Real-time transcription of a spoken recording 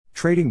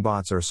Trading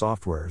bots are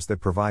softwares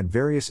that provide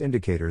various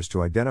indicators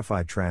to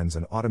identify trends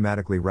and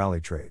automatically rally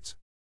trades.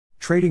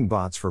 Trading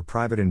bots for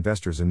private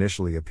investors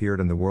initially appeared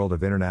in the world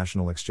of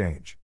international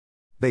exchange.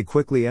 They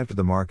quickly entered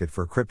the market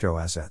for crypto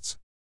assets.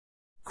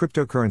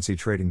 Cryptocurrency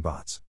trading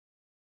bots.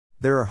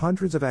 There are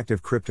hundreds of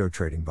active crypto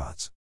trading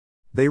bots.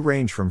 They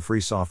range from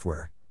free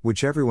software,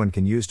 which everyone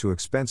can use, to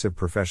expensive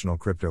professional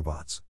crypto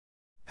bots.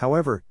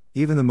 However,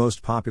 even the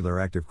most popular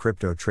active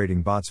crypto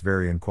trading bots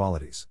vary in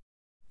qualities.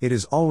 It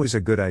is always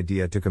a good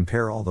idea to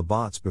compare all the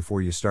bots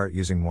before you start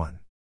using one.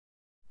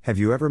 Have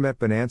you ever met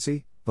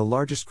Binance, the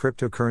largest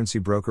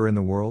cryptocurrency broker in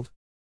the world?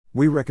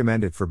 We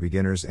recommend it for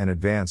beginners and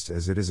advanced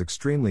as it is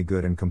extremely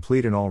good and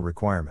complete in all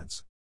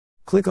requirements.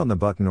 Click on the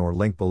button or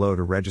link below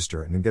to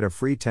register and get a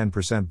free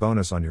 10%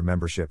 bonus on your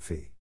membership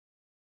fee.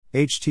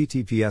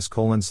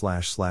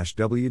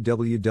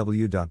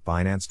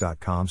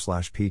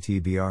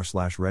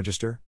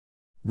 https://www.binance.com/ptbr/register.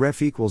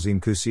 Ref equals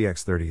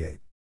INQCX38.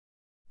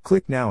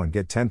 Click now and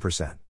get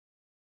 10%.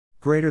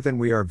 Greater than.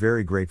 We are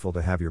very grateful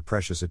to have your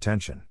precious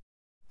attention.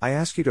 I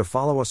ask you to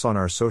follow us on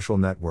our social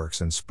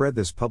networks and spread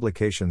this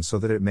publication so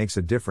that it makes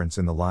a difference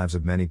in the lives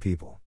of many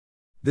people.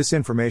 This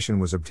information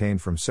was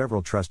obtained from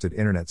several trusted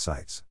internet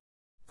sites.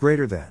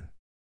 Greater than.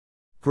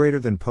 Greater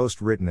than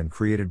post written and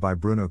created by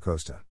Bruno Costa.